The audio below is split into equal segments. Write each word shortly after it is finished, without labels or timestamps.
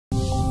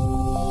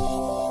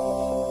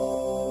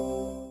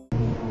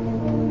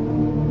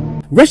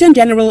Russian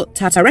General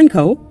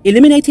Tatarenko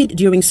eliminated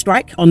during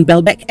strike on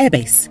Belbek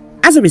airbase.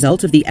 As a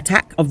result of the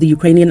attack of the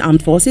Ukrainian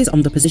Armed Forces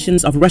on the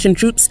positions of Russian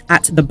troops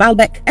at the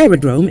Belbek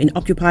aerodrome in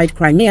occupied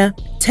Crimea,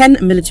 10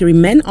 military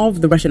men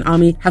of the Russian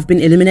army have been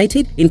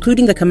eliminated,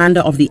 including the commander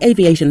of the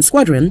aviation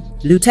squadron,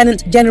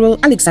 Lieutenant General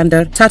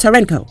Aleksandr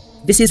Tatarenko.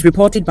 This is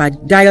reported by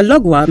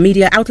Dialogua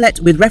media outlet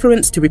with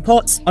reference to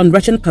reports on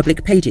Russian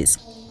public pages.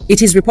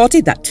 It is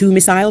reported that 2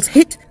 missiles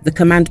hit the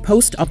command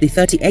post of the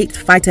 38th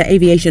Fighter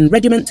Aviation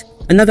Regiment.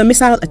 Another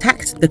missile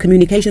attacked the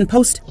communication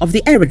post of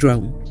the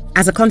aerodrome.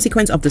 As a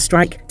consequence of the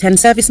strike, 10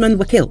 servicemen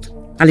were killed.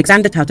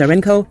 Aleksandr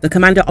Tatarenko, the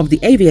commander of the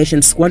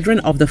aviation squadron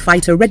of the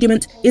fighter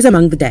regiment, is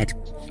among the dead.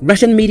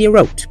 Russian media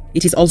wrote,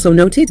 "It is also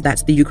noted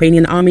that the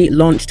Ukrainian army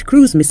launched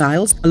cruise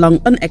missiles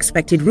along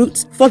unexpected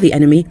routes for the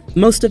enemy.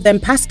 Most of them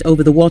passed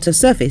over the water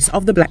surface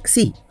of the Black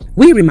Sea."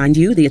 We remind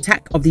you the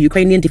attack of the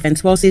Ukrainian Defense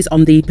Forces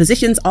on the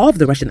positions of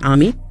the Russian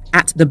army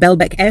at the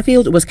Belbek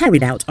airfield was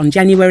carried out on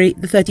January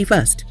the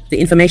 31st. The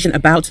information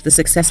about the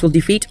successful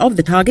defeat of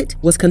the target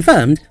was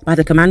confirmed by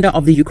the commander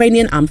of the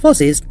Ukrainian Armed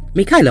Forces,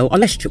 Mikhailo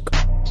Oleshchuk.